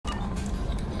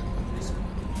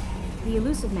The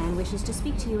elusive man wishes to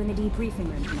speak to you in the debriefing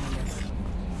room, Commander.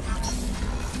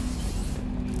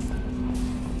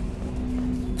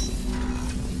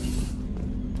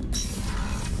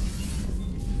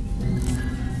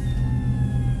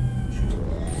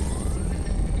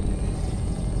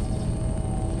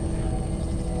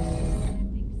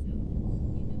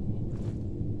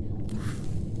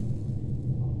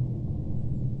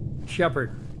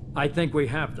 Shepard, I think we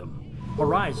have them.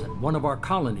 Horizon, one of our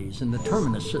colonies in the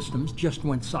Terminus systems, just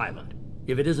went silent.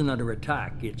 If it isn't under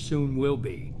attack, it soon will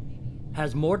be.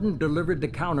 Has Mordin delivered the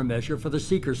countermeasure for the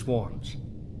Seeker swarms?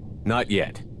 Not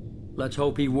yet. Let's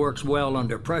hope he works well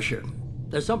under pressure.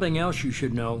 There's something else you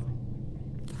should know.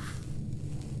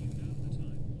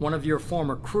 One of your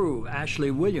former crew,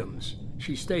 Ashley Williams,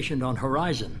 she's stationed on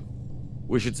Horizon.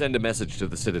 We should send a message to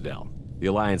the Citadel. The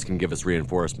Alliance can give us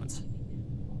reinforcements.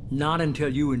 Not until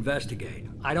you investigate.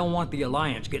 I don't want the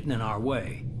Alliance getting in our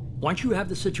way. Once you have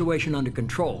the situation under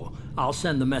control, I'll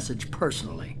send the message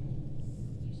personally.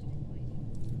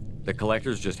 The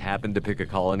Collectors just happened to pick a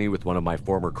colony with one of my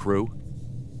former crew?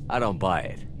 I don't buy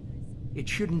it. It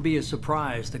shouldn't be a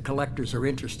surprise the Collectors are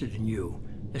interested in you,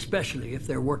 especially if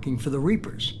they're working for the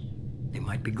Reapers. They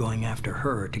might be going after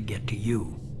her to get to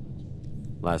you.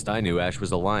 Last I knew, Ash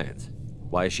was Alliance.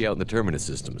 Why is she out in the Terminus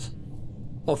systems?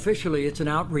 Officially, it's an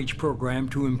outreach program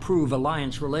to improve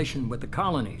Alliance relation with the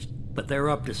colonies, but they're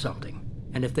up to something.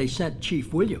 And if they sent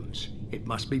Chief Williams, it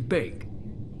must be big.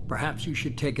 Perhaps you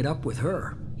should take it up with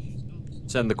her.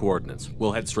 Send the coordinates.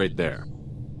 We'll head straight there.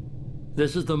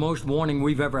 This is the most warning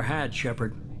we've ever had,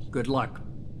 Shepard. Good luck.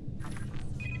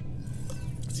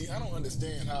 See, I don't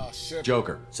understand how Shepard...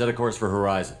 Joker, set a course for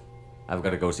Horizon. I've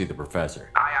got to go see the Professor.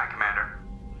 Aye, aye, Commander.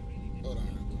 Hold on.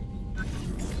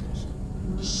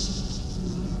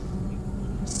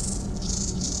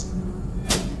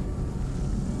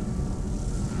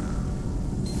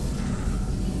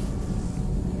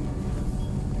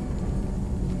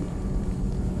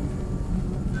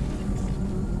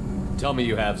 Tell me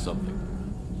you have something.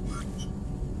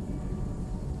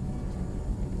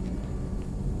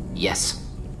 Yes.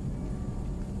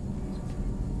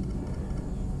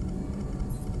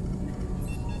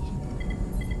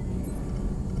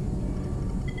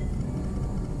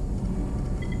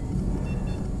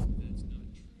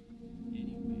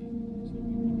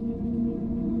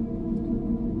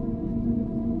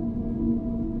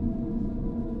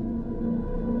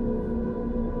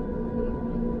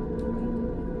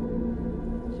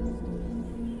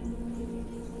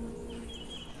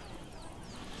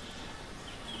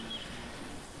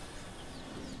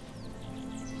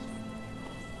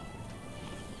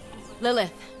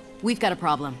 Lilith, we've got a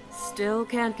problem. Still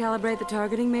can't calibrate the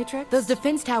targeting matrix? Those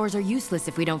defense towers are useless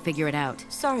if we don't figure it out.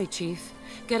 Sorry, Chief.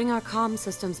 Getting our comm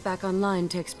systems back online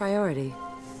takes priority.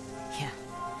 Yeah.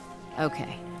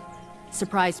 Okay.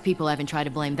 Surprised people haven't tried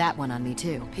to blame that one on me,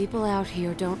 too. People out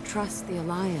here don't trust the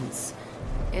Alliance.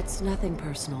 It's nothing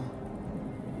personal.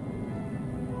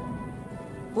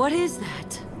 What is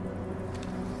that?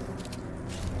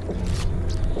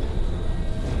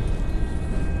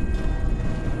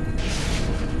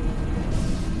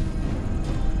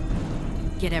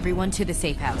 Get everyone to the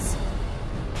safe house.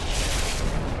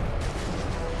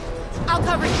 I'll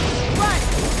cover you!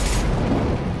 Run!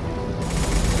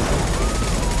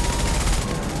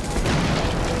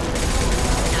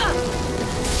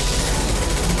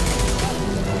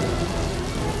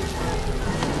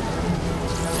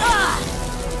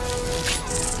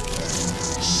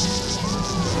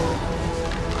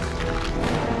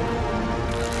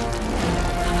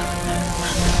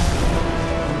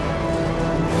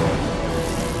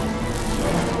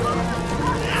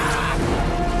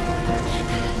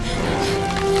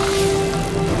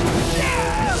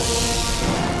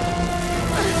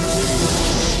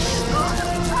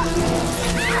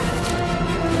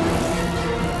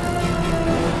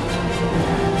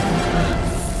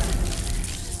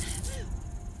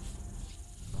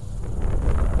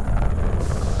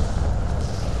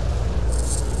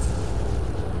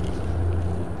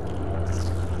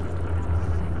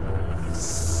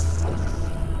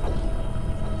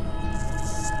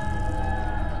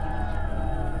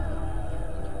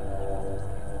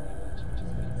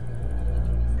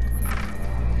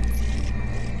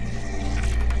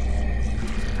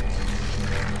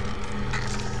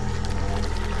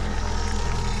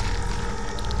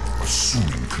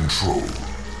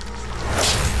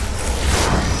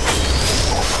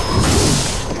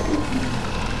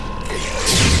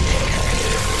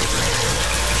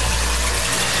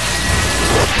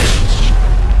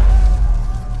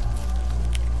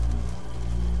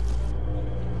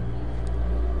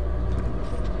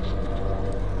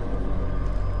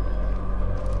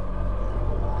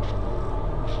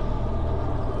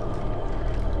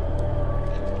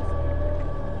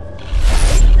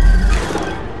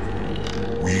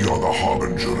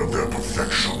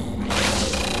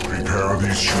 spare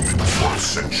these humans for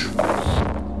ascension.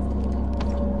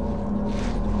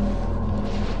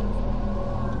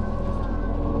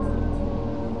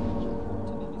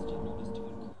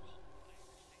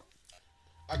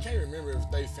 I can't remember if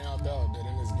they found out that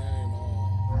in this game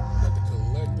that the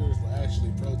collectors were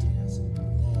actually Proteans.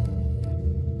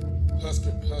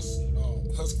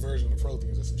 Husk version of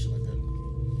Proteans or some shit like that.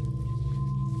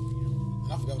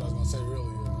 And I forgot what I was gonna say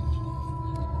earlier.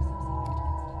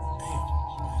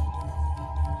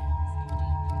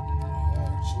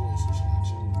 Hard choice. Who should I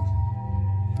choose?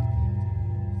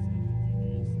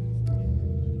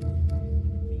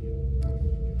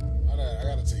 I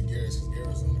gotta take Garrus because Garrus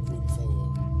was on the crew before.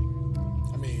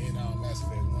 I mean, in Mass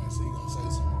Effect 1, so he gonna say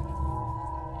something.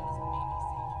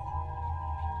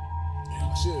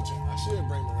 I should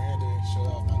bring Miranda and show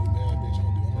off my new bad bitch. I'm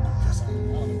gonna do this. I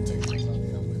don't even take this out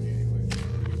there with me anyway.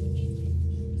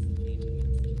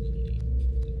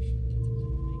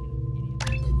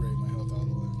 Upgrade my health all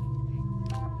the way.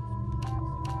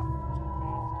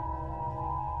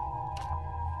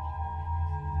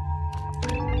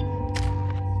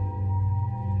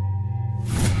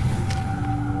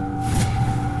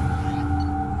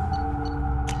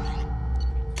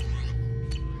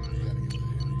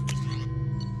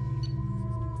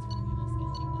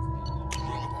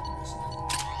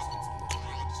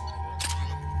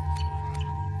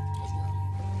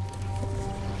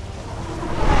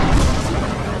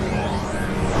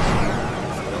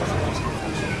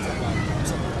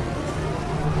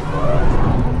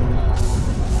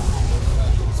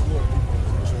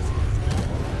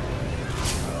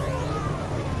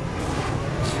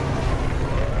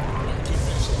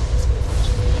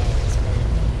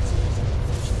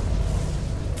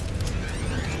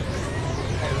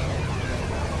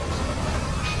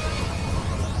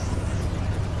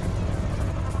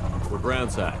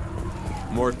 Groundside.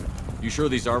 Mordin, you sure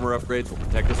these armor upgrades will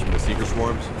protect us from the Seeker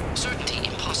swarms? Certainty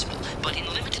impossible, but in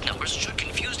limited numbers should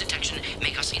confuse detection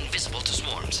make us invisible to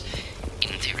swarms.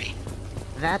 In theory.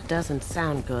 That doesn't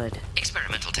sound good.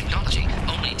 Experimental technology.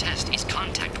 Only test is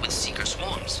contact with Seeker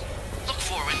swarms. Look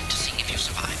forward to see if you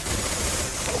survive.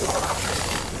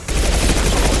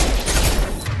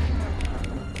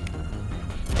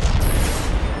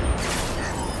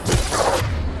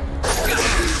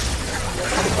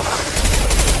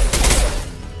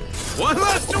 One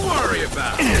less to worry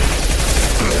about!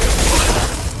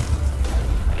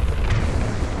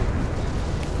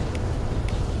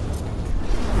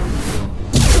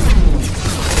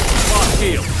 Lost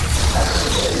heel.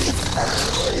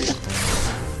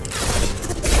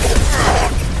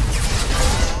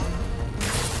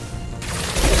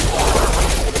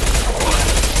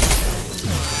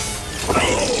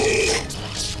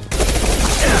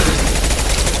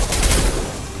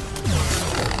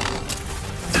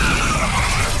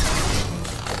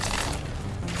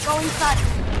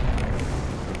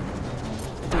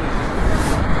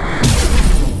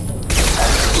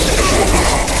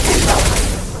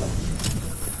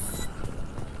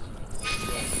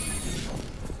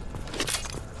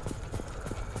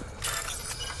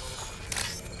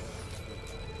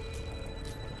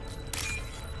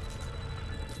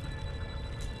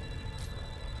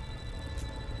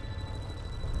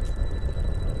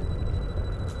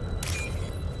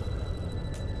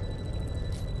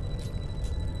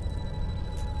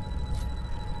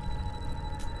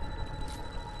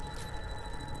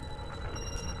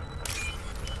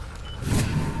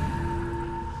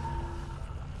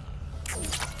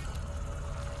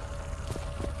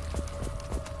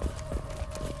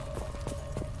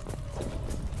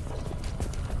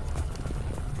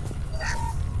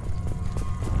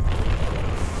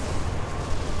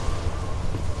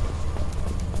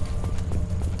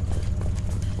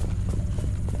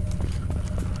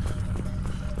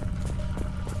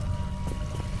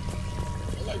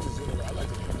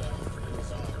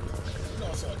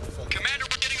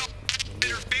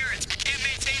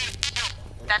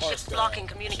 That ship's blocking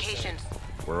communications.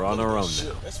 We're on our own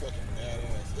now. That's fucking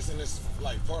badass. Isn't this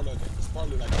like part of it? It's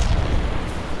partly like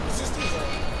the systems are.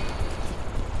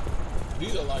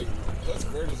 These are like Husk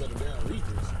versions of the damn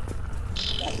Reapers.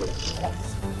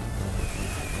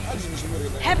 I just wish you would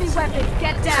have. Heavy weapons,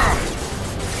 get down!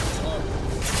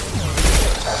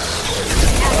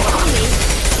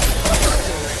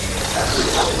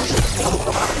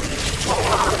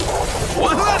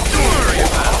 One less to worry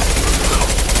about!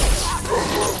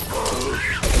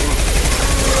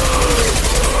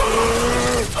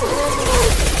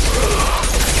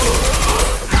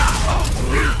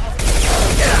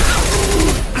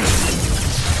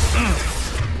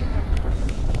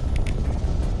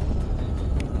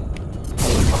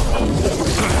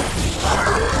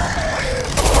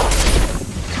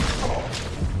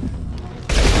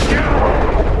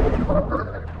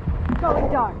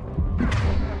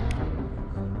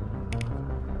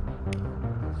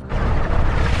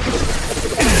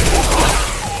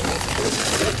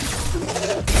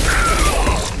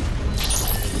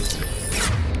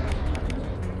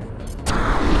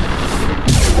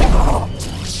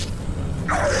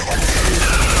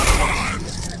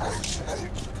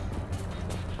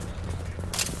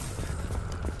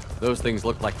 Those things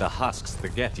look like the husks the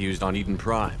Geth used on Eden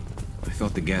Prime. I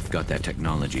thought the Geth got that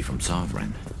technology from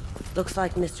Sovereign. Looks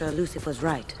like Mr. Elusive was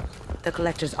right. The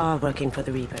Collectors are working for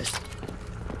the Reapers.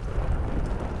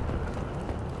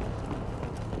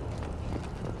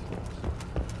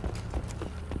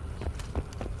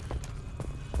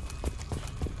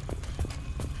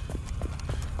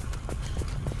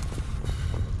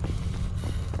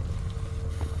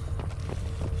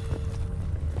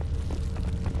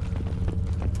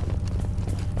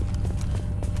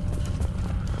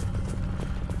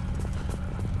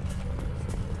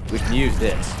 We can use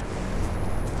this.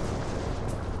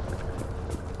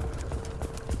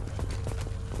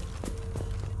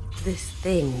 This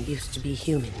thing used to be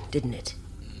human, didn't it?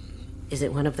 Is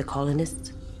it one of the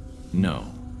colonists? No.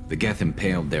 The Geth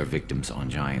impaled their victims on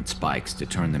giant spikes to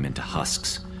turn them into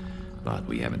husks. But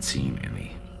we haven't seen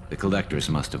any. The Collectors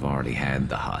must have already had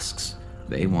the husks.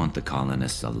 They want the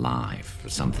colonists alive for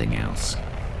something else.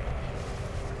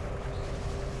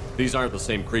 These aren't the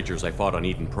same creatures I fought on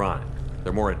Eden Prime.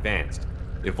 They're more advanced.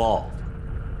 Evolved.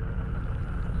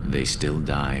 They still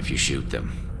die if you shoot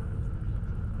them.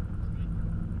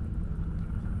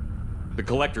 The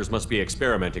Collectors must be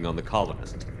experimenting on the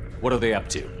colonists. What are they up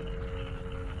to?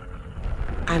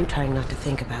 I'm trying not to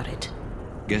think about it.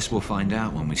 Guess we'll find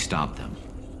out when we stop them.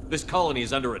 This colony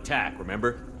is under attack,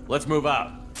 remember? Let's move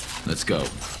out. Let's go.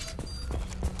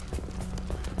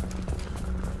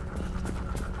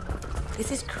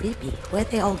 This is creepy. Where'd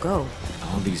they all go?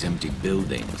 All these empty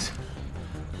buildings.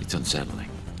 It's unsettling.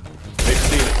 They've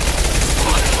seen it.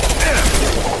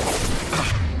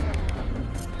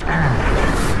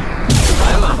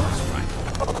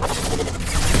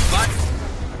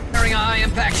 Firing a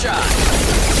high-impact shot.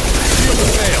 Shield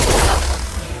has failed.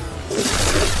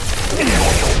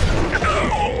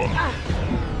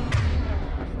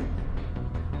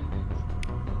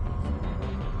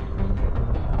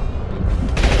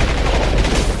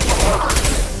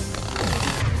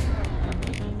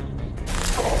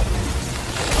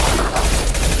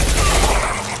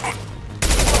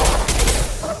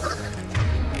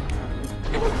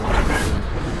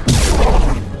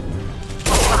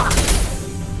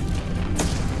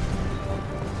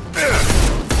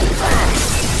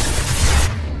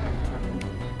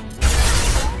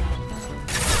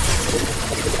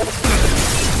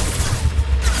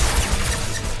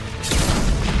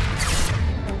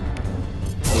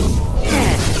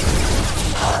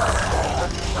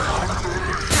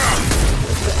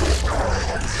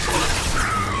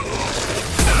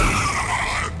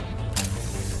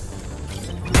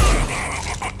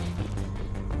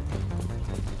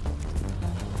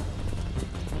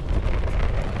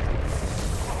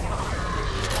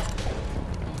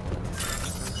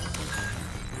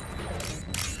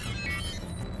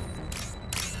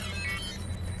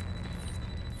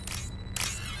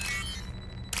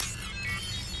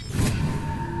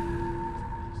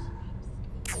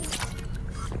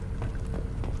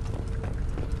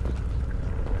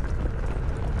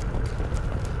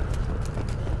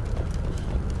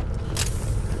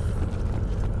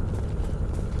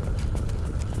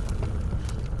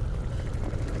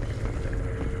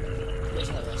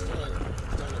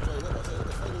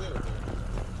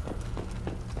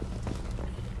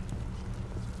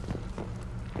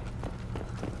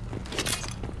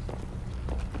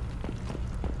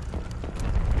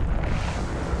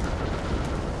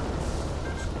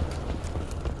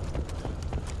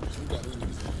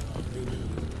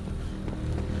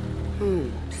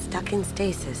 Stuck in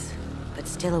stasis, but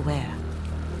still aware.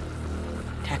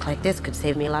 Tech like this could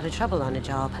save me a lot of trouble on a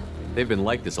job. They've been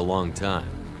like this a long time.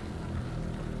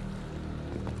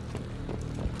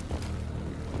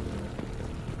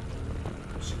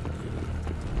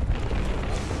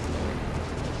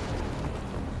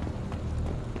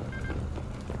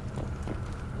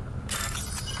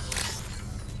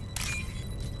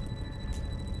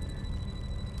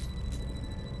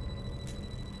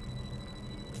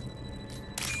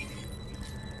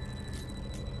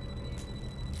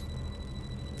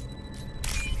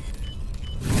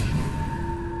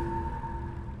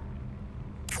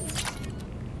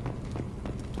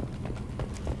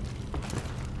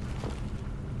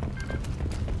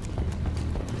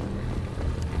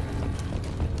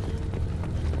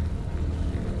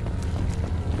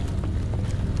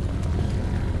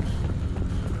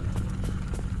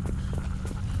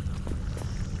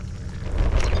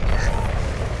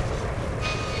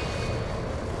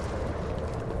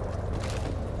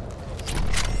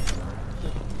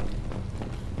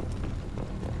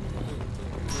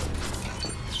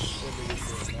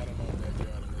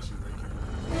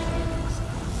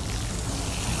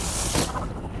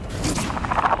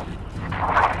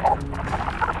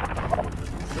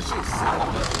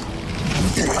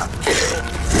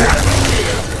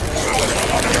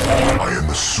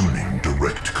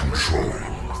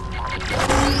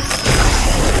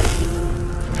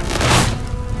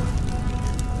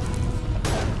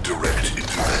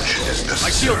 My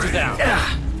shields are down.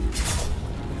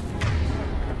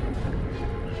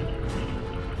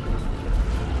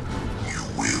 You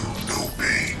will know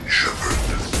pain, Shepard.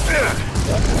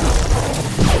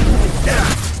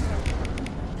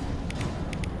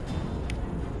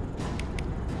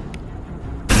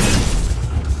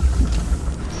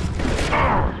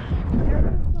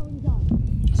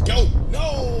 Let's go. No.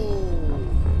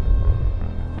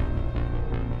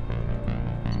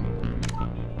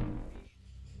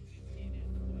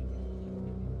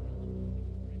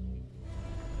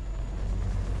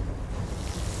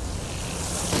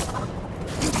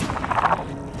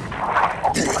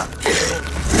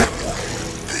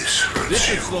 This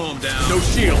should slow him down. No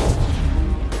shield.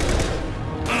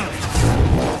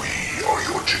 We are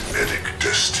your genetic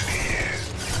destiny.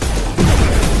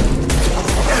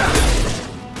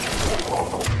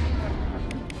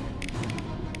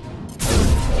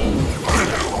 I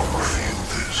will reveal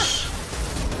this.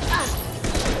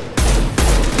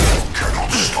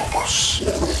 Cannot stop us.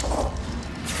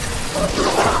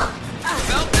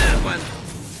 Felt that one.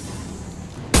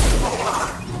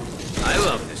 I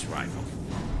love this rifle.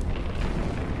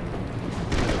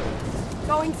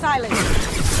 Going silent.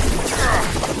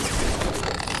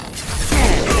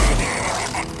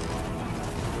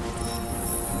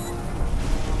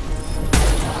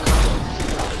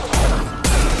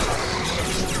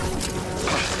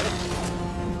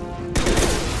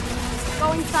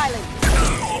 Going silent.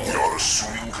 We are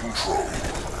assuming control.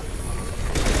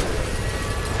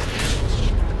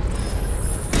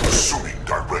 Assuming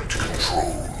direct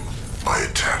control. My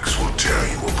attacks will tear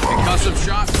you apart. Concussive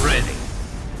shot ready.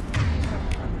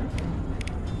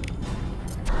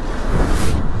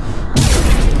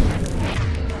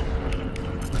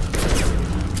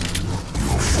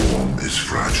 Your form is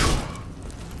fragile.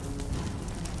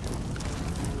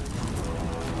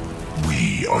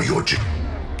 We are your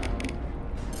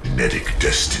genetic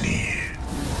destiny.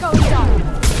 Going down.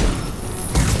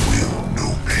 You will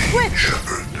know pain,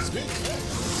 Shepard.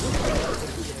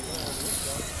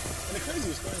 And the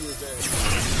craziest thing is that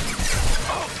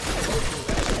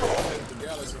the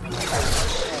galaxy for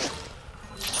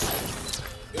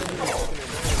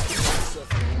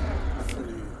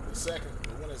the second, the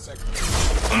one in second.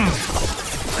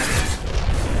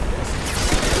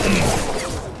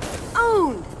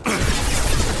 Owned.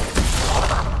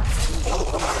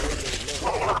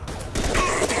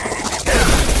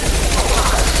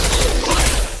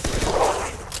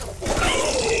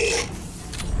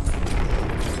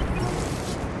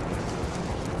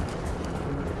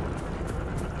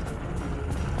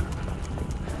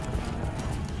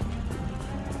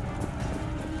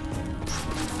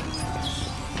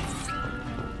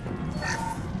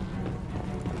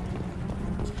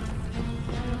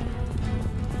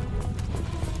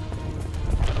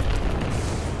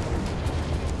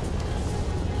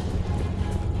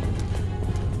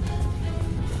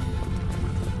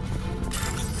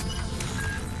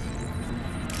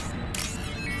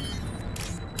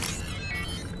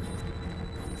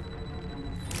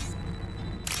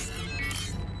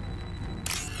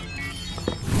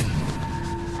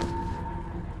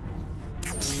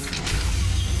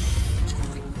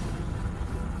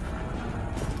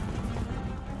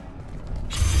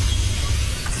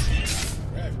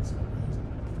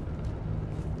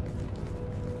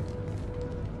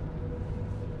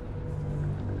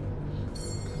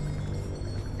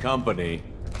 Company,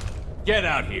 get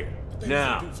out here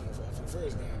now.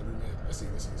 Let's see.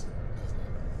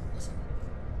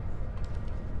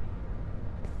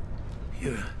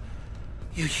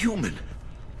 You're human.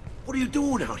 What are you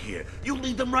doing out here? You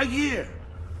lead them right here.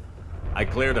 I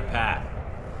cleared a path.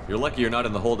 You're lucky you're not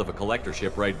in the hold of a collector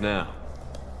ship right now.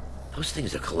 Those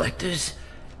things are collectors?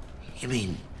 You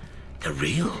mean, they're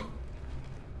real?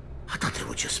 I thought they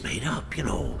were just made up, you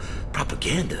know,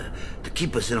 propaganda to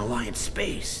keep us in Alliance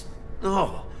space.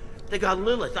 No, they got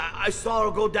Lilith. I saw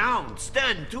her go down.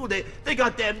 Sten, too. They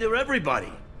got damn near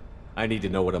everybody. I need to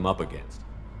know what I'm up against.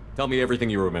 Tell me everything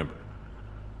you remember.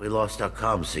 We lost our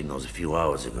comm signals a few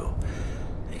hours ago.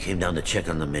 I came down to check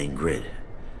on the main grid.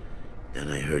 Then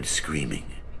I heard screaming.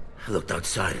 I looked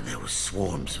outside and there was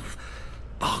swarms of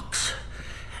bugs.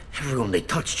 Everyone they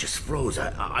touched just froze.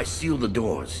 I sealed the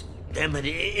doors. Damn it,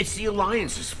 it's the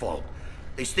Alliance's fault.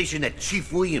 They stationed that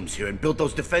Chief Williams here and built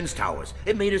those defense towers.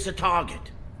 It made us a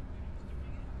target.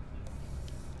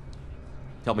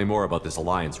 Tell me more about this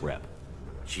Alliance rep.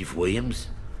 Chief Williams?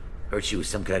 Heard she was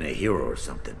some kind of hero or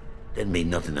something. Didn't mean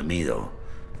nothing to me, though.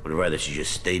 Would rather she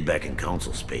just stayed back in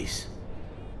Council space.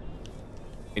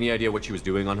 Any idea what she was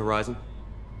doing on Horizon?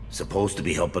 Supposed to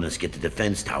be helping us get the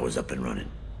defense towers up and running.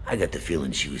 I got the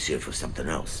feeling she was here for something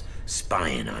else.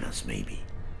 Spying on us, maybe.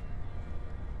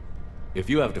 If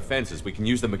you have defenses, we can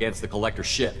use them against the Collector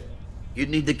ship. You'd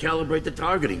need to calibrate the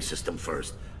targeting system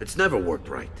first. It's never worked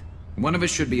right. One of us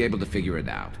should be able to figure it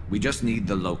out. We just need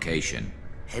the location.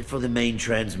 Head for the main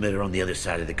transmitter on the other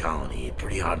side of the colony. It's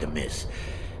pretty hard to miss.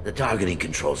 The targeting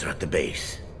controls are at the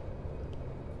base.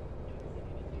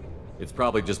 It's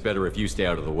probably just better if you stay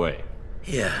out of the way.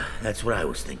 Yeah, that's what I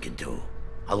was thinking too.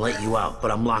 I'll let you out, but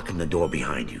I'm locking the door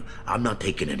behind you. I'm not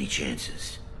taking any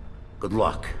chances. Good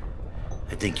luck.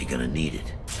 I think you're gonna need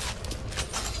it.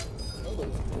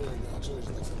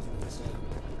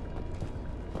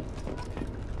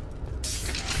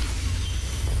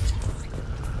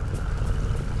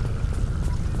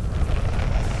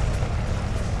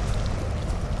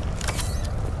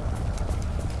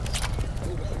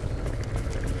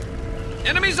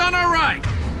 Enemies on our right!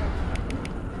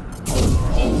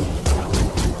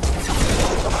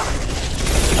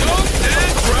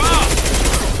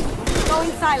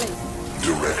 Going silent.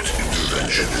 Direct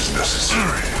intervention is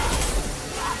necessary.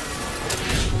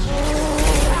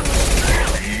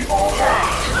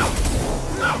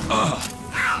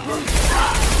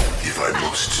 If I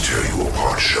must tear you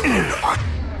apart, Shepard,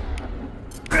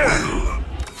 I will.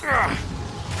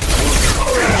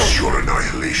 Face your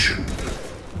annihilation.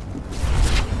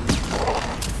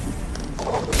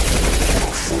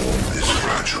 Your form is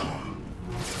fragile.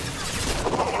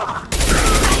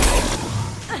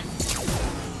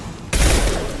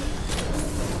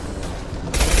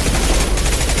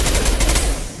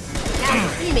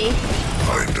 See me.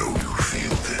 I know you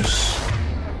feel this.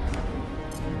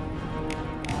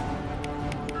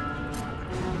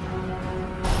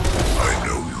 I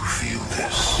know you feel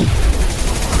this.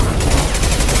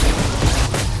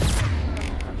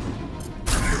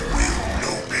 You will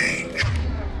know pain,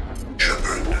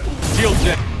 Shepard. Shield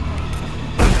jet.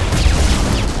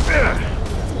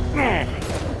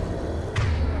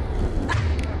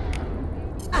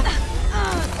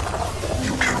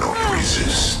 You cannot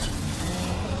resist.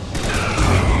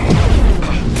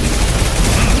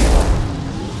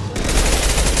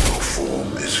 Your form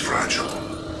is fragile.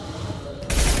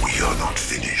 We are not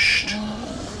finished. So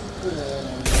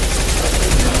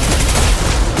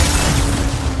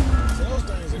those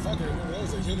things, if I can remember,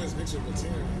 those are humans mixed with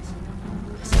materials.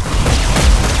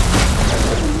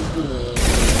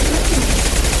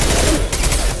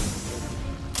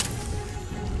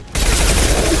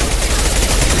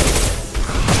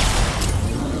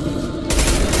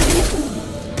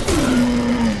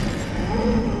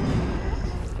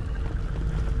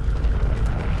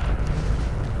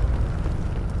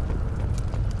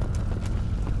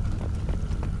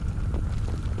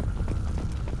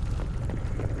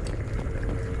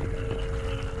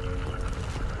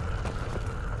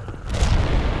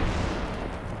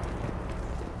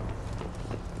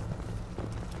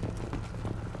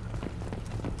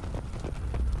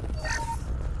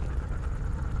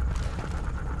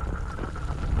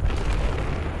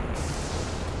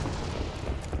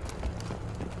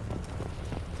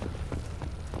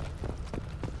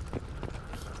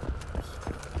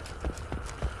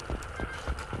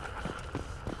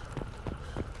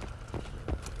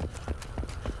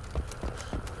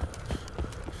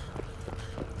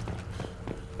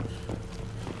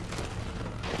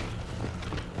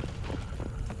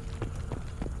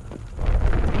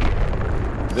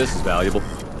 This is valuable.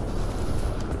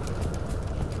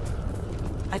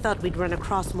 I thought we'd run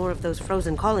across more of those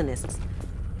frozen colonists.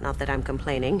 Not that I'm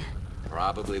complaining.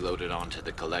 Probably loaded onto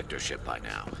the Collector ship by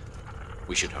now.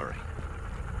 We should hurry.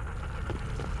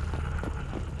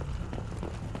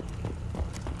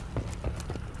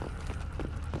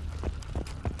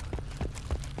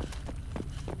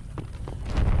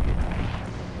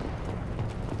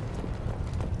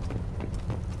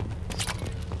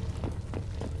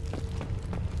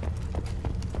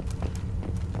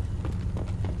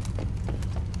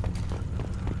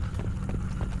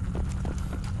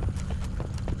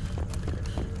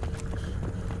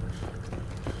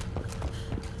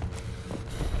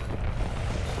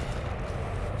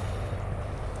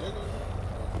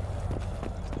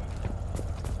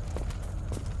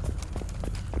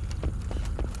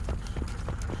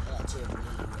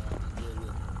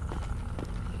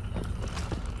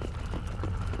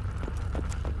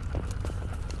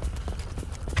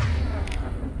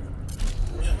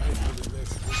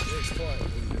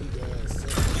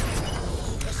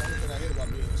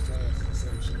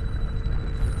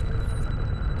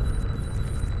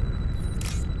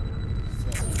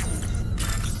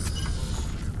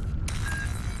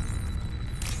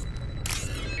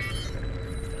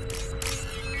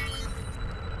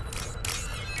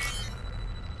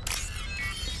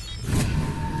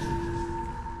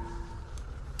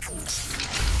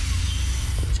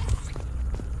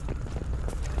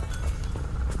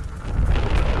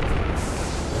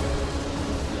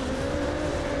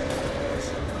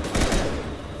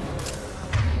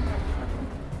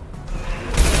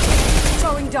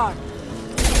 are.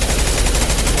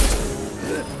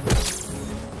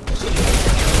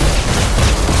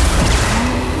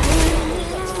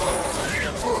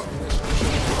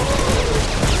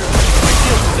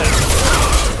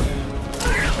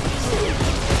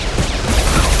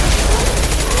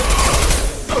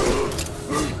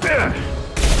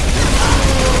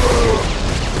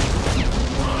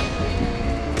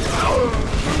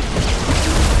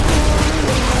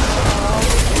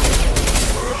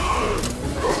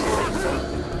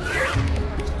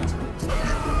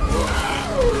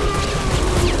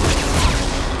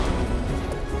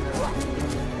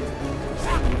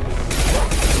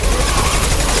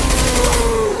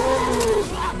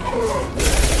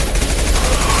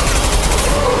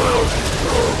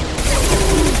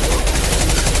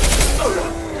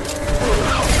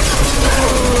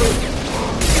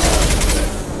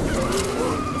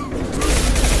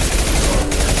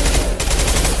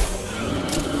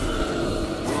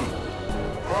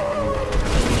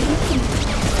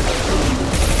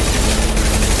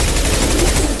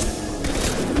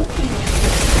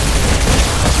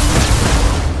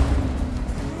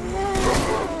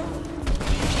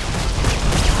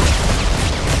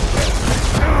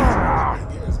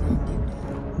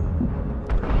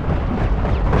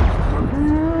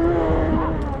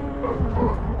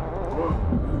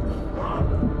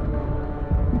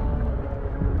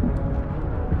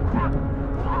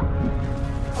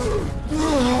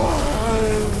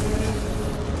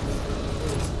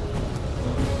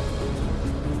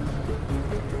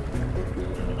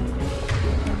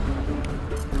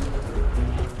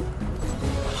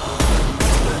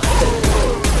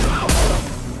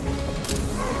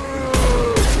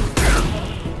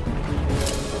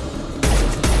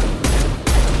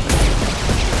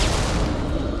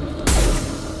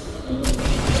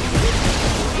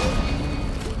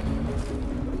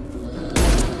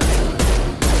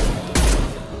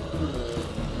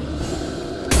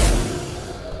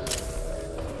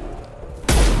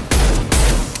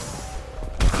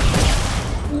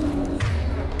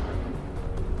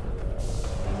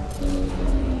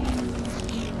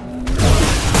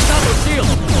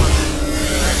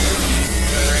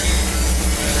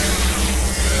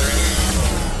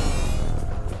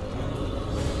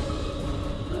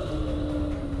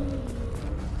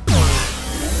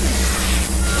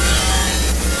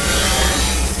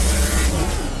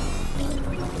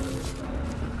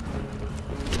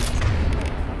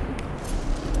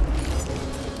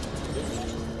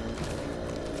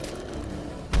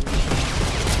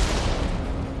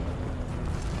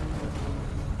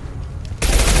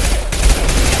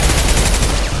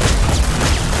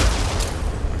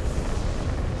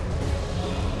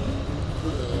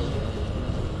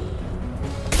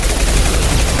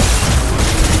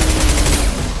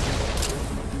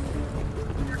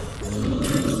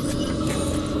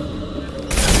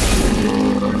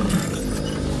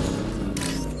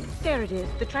 There it is,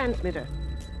 the transmitter.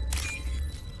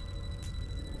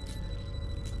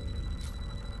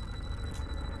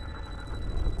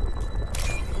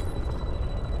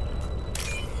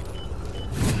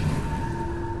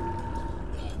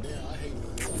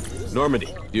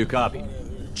 Normandy, do you copy?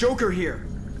 Joker here.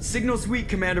 Signal's weak,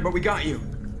 Commander, but we got you.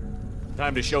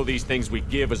 Time to show these things we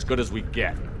give as good as we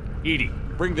get. EDI,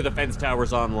 bring the defense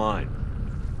towers online.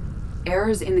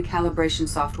 Errors in the calibration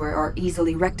software are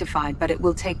easily rectified, but it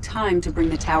will take time to bring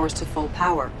the towers to full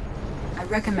power. I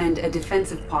recommend a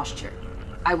defensive posture.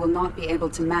 I will not be able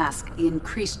to mask the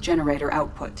increased generator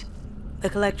output.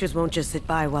 The collectors won't just sit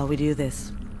by while we do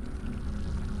this.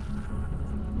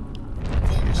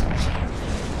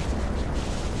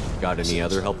 Got any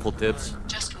other helpful tips?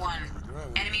 Just one.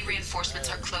 Enemy reinforcements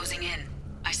are closing in.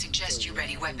 I suggest you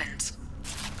ready weapons.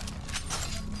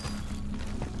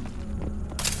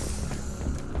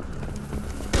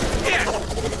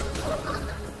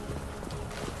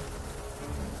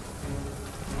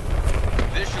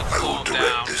 I will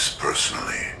direct this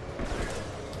personally.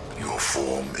 Your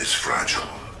form is fragile.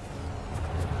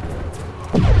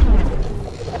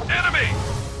 Enemy!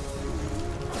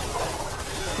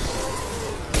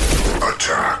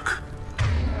 Attack.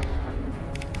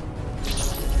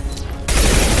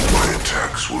 My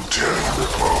attacks will tear you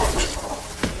apart.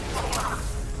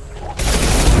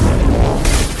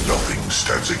 Nothing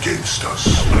stands against us.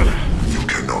 You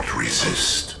cannot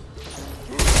resist.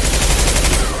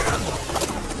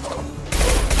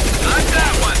 Not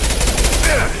that one!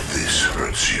 This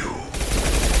hurts you.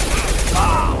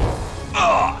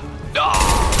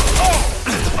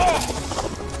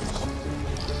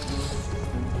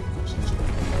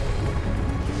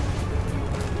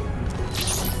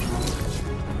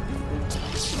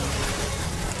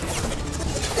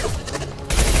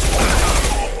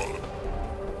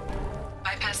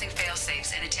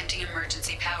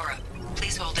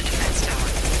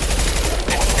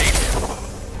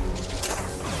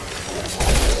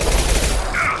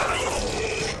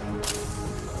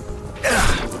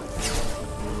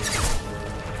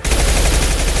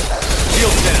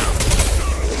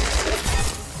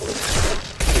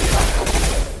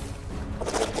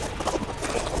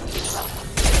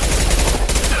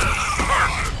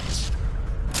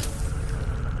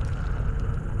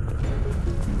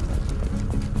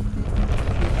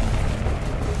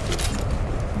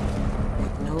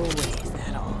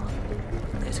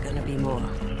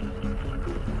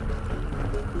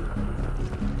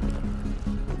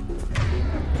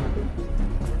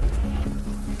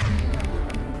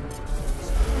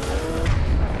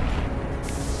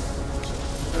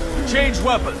 Change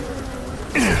weapon.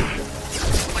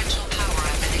 Sequential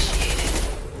power-up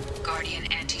initiated. Guardian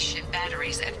anti-ship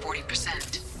batteries at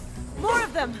 40%. More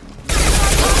of them!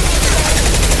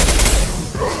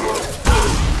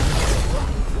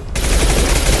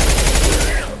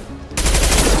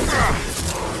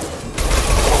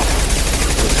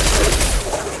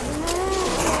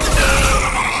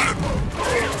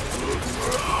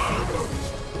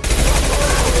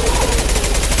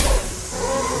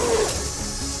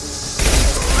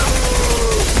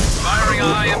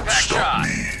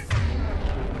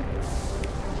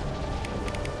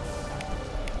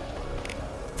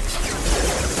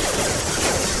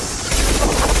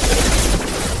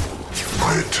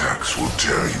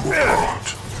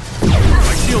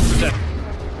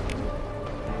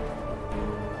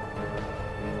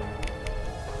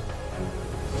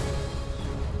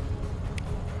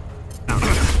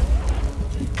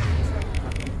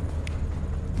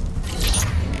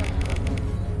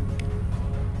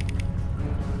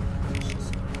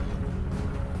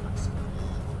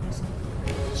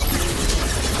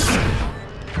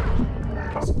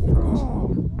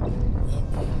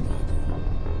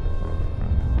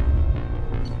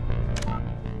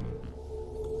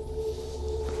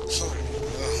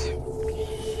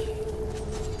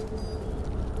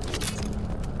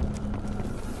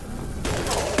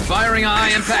 Firing a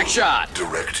high-impact shot.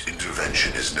 Direct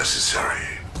intervention is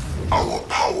necessary. Our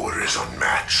power is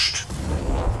unmatched.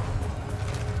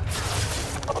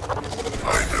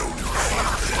 I know you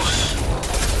feel this.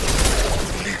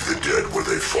 Leave the dead where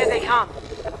they fall. Here they come.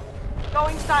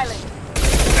 Going silent.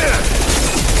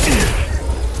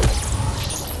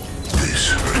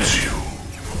 This hurts you.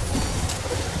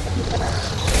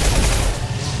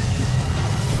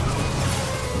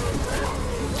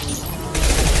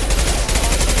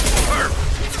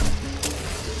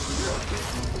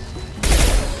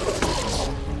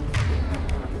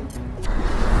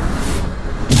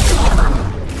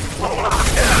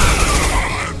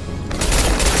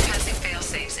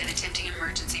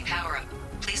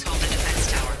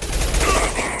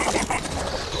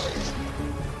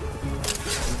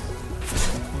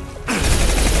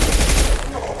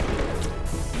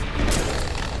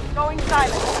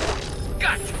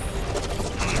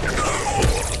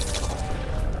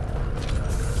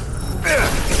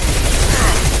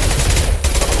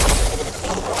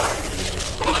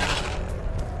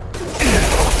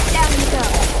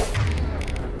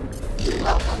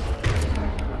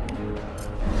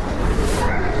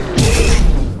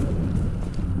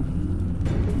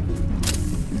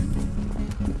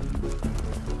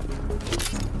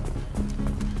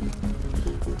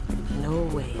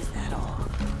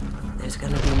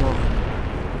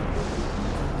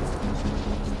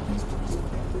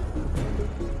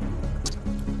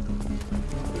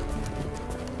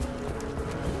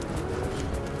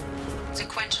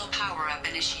 Sequential power-up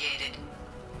initiated.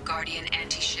 Guardian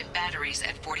anti-ship batteries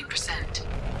at 40%.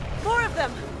 More of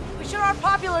them! We sure are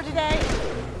popular today!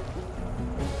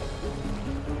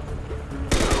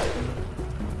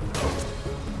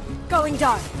 Going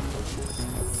dark.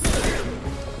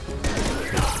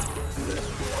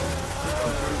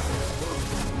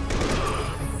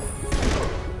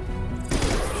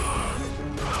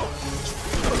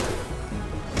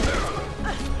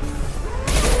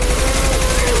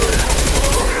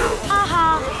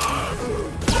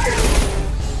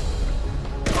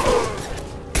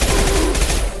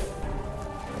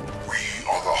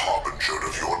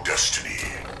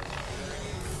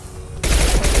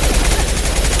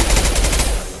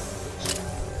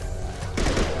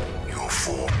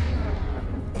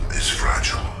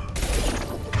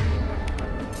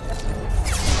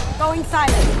 Going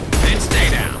silent. And stay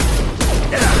down.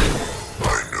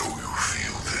 I know you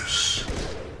feel this.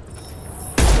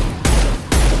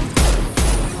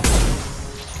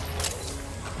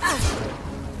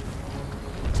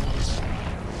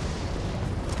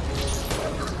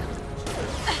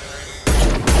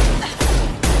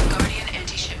 Guardian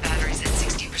anti-ship batteries at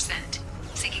 60%.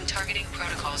 Seeking targeting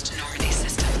protocols to Normandy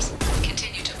systems.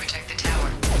 Continue to protect the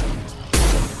tower.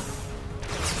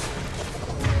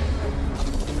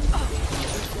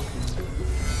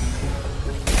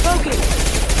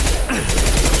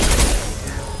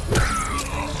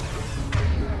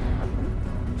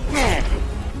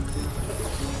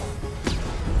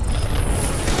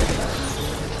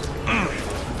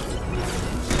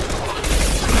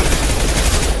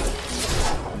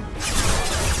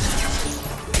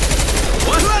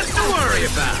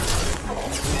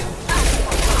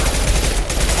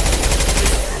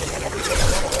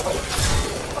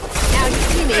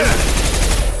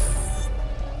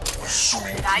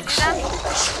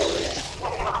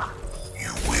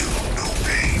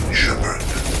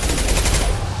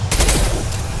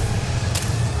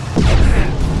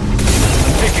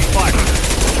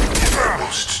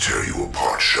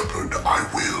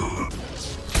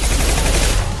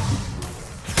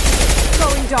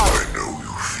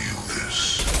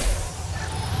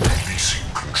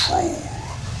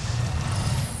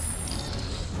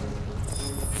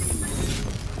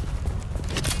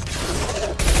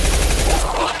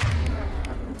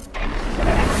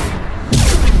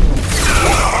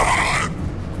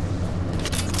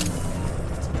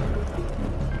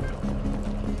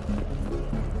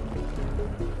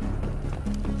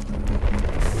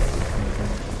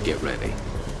 plenty.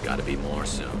 Gotta be more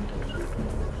soon.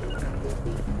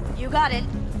 You got it.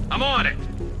 I'm on it!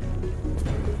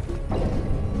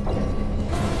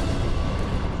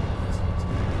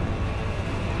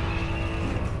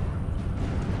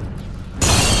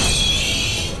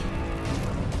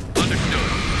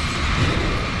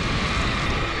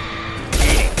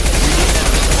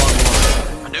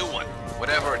 A new one.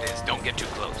 Whatever it is, don't get too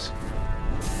close.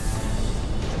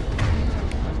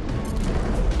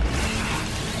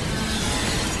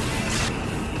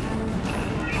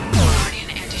 Guardian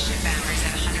anti-ship batteries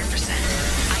at 100%.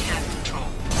 I have control.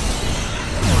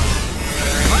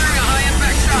 Firing a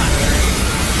high-impact shot!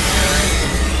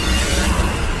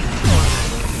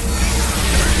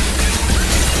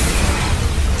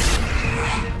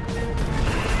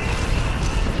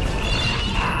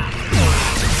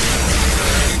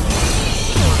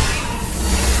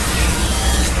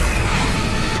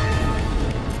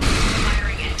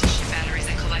 Firing anti-ship batteries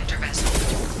at collector vessel.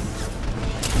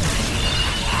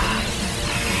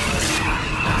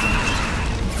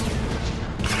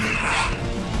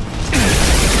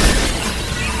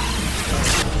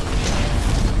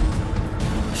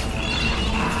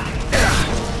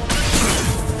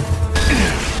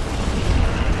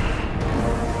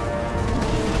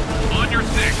 On your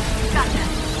six!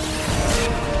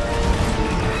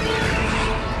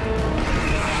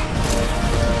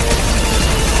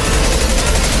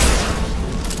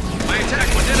 My attack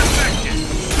was ineffective!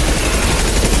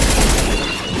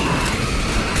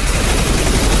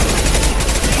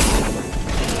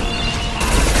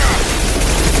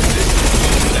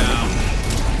 Down.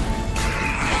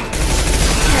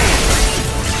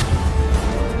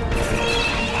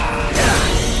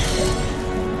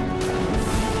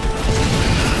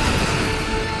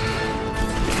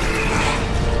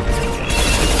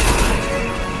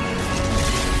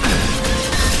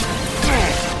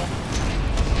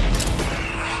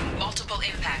 Multiple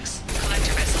impacts.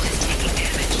 Collector vessel is taking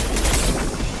damage.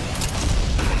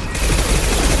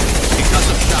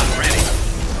 Concussive shot ready.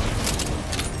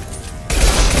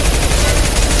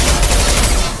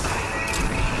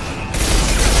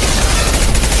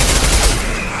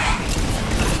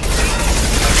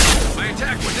 My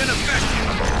attack was ineffective.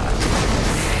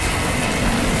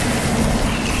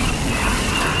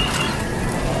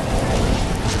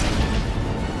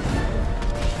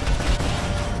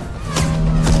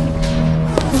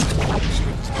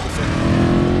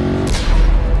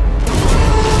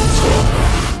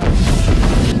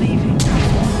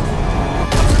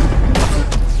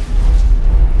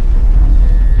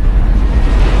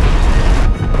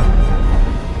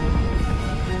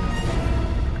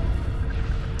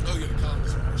 Oh, yeah, the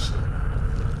colonists on this ship.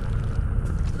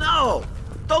 No!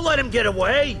 Don't let him get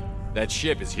away! That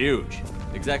ship is huge.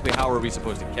 Exactly how are we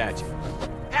supposed to catch it?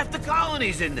 Half the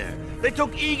colony's in there. They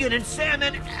took Egan and Sam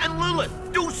and Lilith.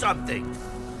 Do something!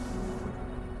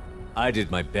 I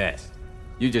did my best.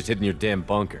 You just hid in your damn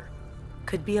bunker.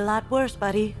 Could be a lot worse,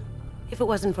 buddy. If it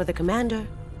wasn't for the commander,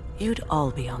 you'd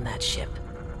all be on that ship.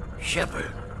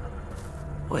 Shepard.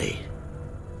 Wait.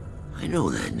 I know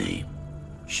that name.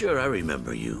 Sure, I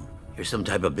remember you. You're some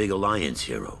type of big Alliance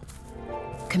hero.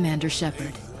 Commander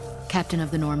Shepard, captain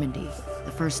of the Normandy,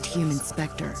 the first human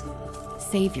Spectre,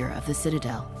 savior of the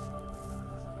Citadel.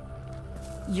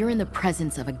 You're in the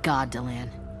presence of a god, Delan,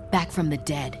 back from the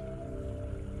dead.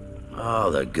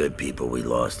 All the good people we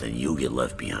lost and you get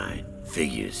left behind.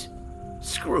 Figures.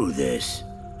 Screw this.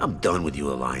 I'm done with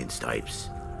you Alliance types.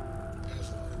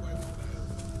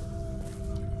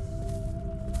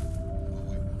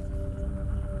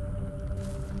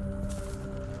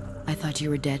 I thought you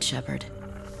were dead, Shepard.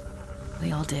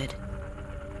 We all did.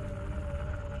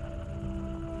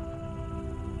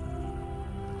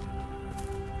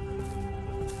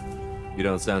 You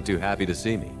don't sound too happy to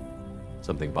see me.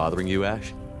 Something bothering you,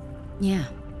 Ash? Yeah,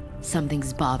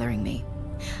 something's bothering me.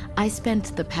 I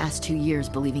spent the past 2 years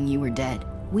believing you were dead.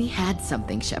 We had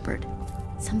something, Shepard.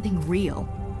 Something real.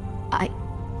 I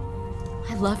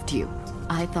loved you.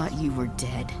 I thought you were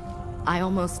dead.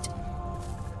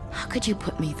 How could you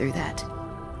put me through that?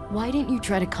 Why didn't you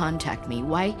try to contact me?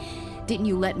 Why didn't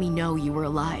you let me know you were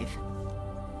alive?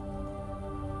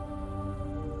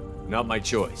 Not my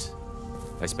choice.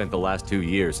 I spent the last 2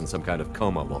 years in some kind of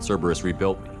coma while Cerberus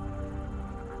rebuilt me.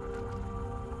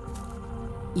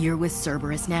 You're with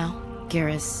Cerberus now?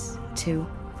 Garrus, too?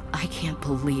 I can't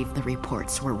believe the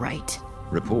reports were right.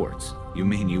 Reports? You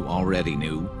mean you already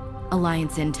knew?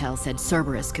 Alliance intel said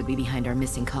Cerberus could be behind our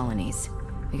missing colonies.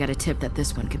 We got a tip that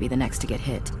this one could be the next to get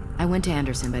hit. I went to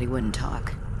Anderson, but he wouldn't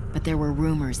talk. But there were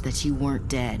rumors that you weren't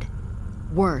dead.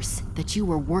 Worse, that you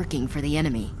were working for the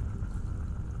enemy.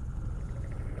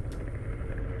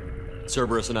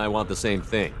 Cerberus and I want the same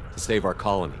thing, to save our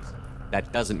colonies.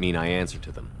 That doesn't mean I answer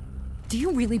to them. Do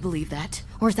you really believe that?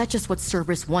 Or is that just what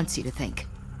Cerberus wants you to think?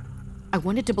 I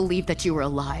wanted to believe that you were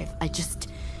alive. I just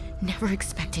never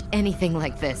expected anything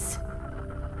like this.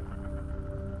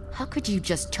 How could you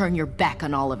just turn your back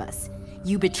on all of us?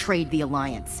 You betrayed the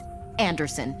Alliance.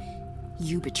 Anderson,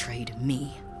 you betrayed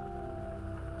me.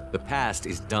 The past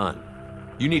is done.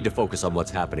 You need to focus on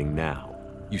what's happening now.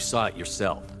 You saw it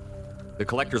yourself. The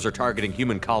Collectors are targeting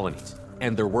human colonies,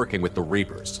 and they're working with the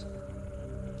Reapers.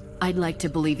 I'd like to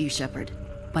believe you, Shepard,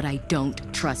 but I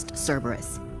don't trust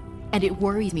Cerberus. And it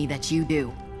worries me that you do.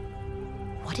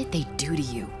 What did they do to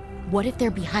you? What if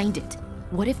they're behind it?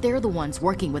 What if they're the ones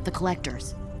working with the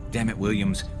Collectors? Damn it,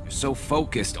 Williams. You're so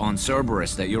focused on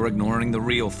Cerberus that you're ignoring the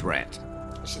real threat.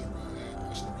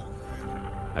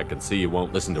 I can see you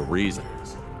won't listen to reason.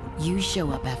 You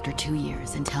show up after 2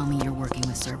 years and tell me you're working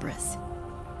with Cerberus.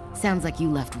 Sounds like you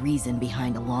left reason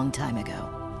behind a long time ago.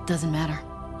 Doesn't matter.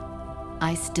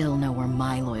 I still know where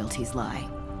my loyalties lie.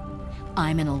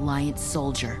 I'm an Alliance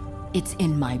soldier. It's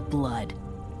in my blood.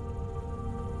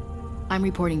 I'm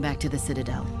reporting back to the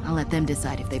Citadel. I'll let them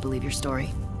decide if they believe your story.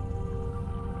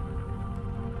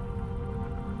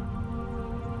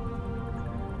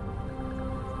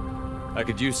 I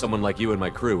could use someone like you in my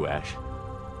crew, Ash.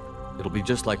 It'll be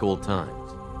just like old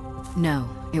times. No,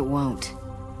 it won't.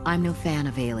 I'm no fan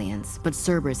of aliens, but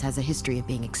Cerberus has a history of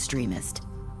being extremist.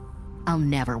 I'll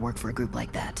never work for a group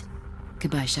like that.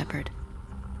 Goodbye, Shepard.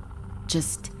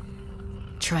 Just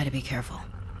try to be careful.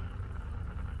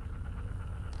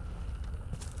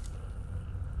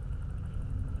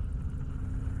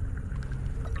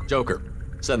 Joker,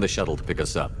 send the shuttle to pick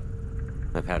us up.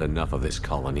 I've had enough of this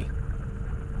colony.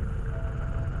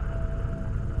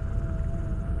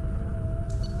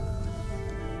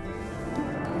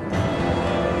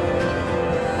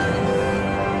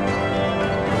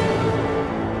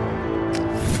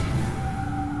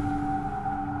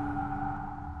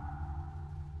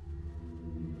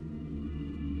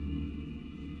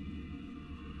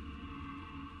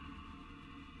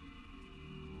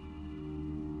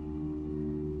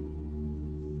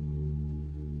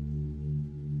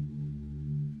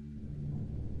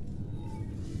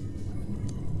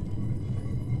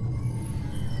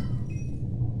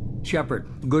 Shepard,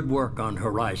 good work on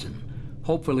Horizon.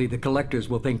 Hopefully the Collectors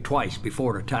will think twice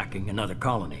before attacking another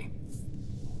colony.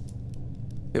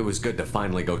 It was good to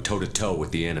finally go toe-to-toe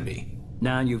with the enemy.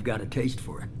 Now you've got a taste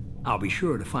for it. I'll be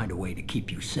sure to find a way to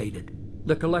keep you sated.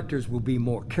 The Collectors will be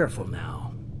more careful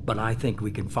now, but I think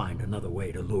we can find another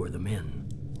way to lure them in.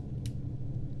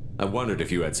 I wondered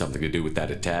if you had something to do with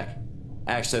that attack.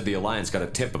 Ash said the Alliance got a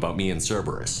tip about me and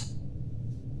Cerberus.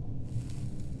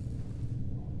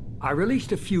 I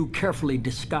released a few carefully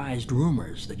disguised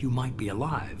rumors that you might be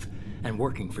alive and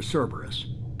working for Cerberus.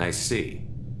 I see.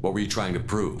 What were you trying to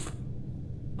prove?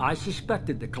 I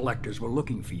suspected the Collectors were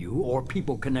looking for you or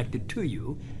people connected to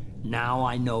you. Now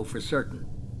I know for certain.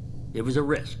 It was a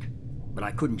risk, but I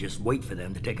couldn't just wait for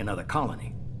them to take another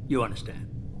colony. You understand?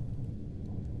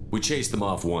 We chased them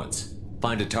off once.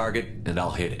 Find a target, and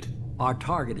I'll hit it. Our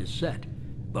target is set,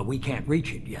 but we can't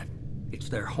reach it yet. It's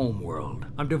their home world.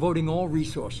 I'm devoting all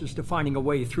resources to finding a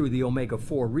way through the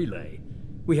Omega-4 relay.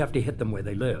 We have to hit them where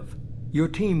they live. Your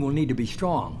team will need to be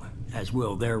strong, as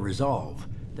will their resolve.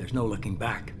 There's no looking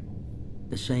back.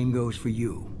 The same goes for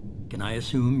you. Can I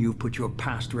assume you've put your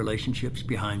past relationships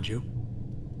behind you?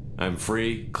 I'm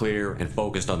free, clear, and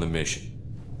focused on the mission.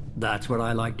 That's what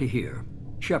I like to hear.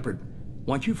 Shepard,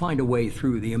 once you find a way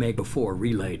through the Omega-4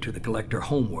 relay to the Collector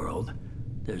homeworld,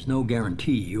 there's no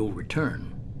guarantee you'll return.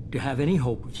 To have any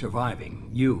hope of surviving,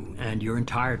 you and your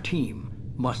entire team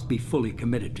must be fully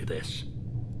committed to this.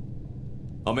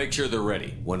 I'll make sure they're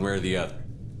ready, one way or the other.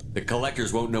 The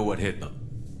Collectors won't know what hit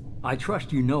them. I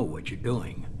trust you know what you're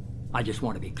doing. I just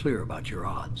want to be clear about your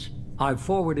odds. I've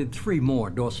forwarded 3 more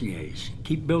dossiers.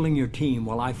 Keep building your team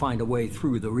while I find a way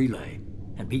through the relay.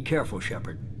 And be careful,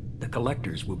 Shepard. The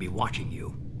Collectors will be watching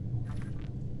you.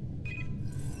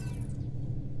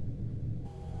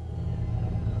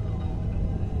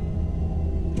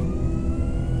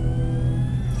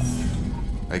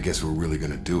 I guess we're really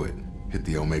gonna do it. Hit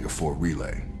the Omega-4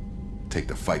 relay. Take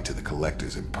the fight to the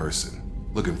Collectors in person.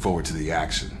 Looking forward to the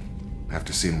action.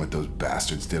 After seeing what those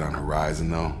bastards did on Horizon,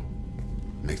 though,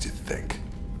 makes you think.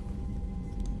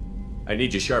 I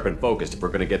need you sharp and focused if we're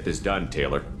gonna get this done,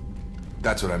 Taylor.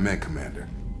 That's what I meant, Commander.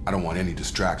 I don't want any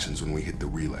distractions when we hit the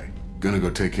relay. Gonna go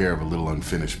take care of a little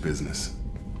unfinished business.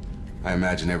 I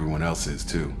imagine everyone else is,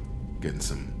 too. Getting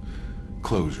some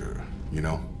closure, you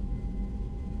know?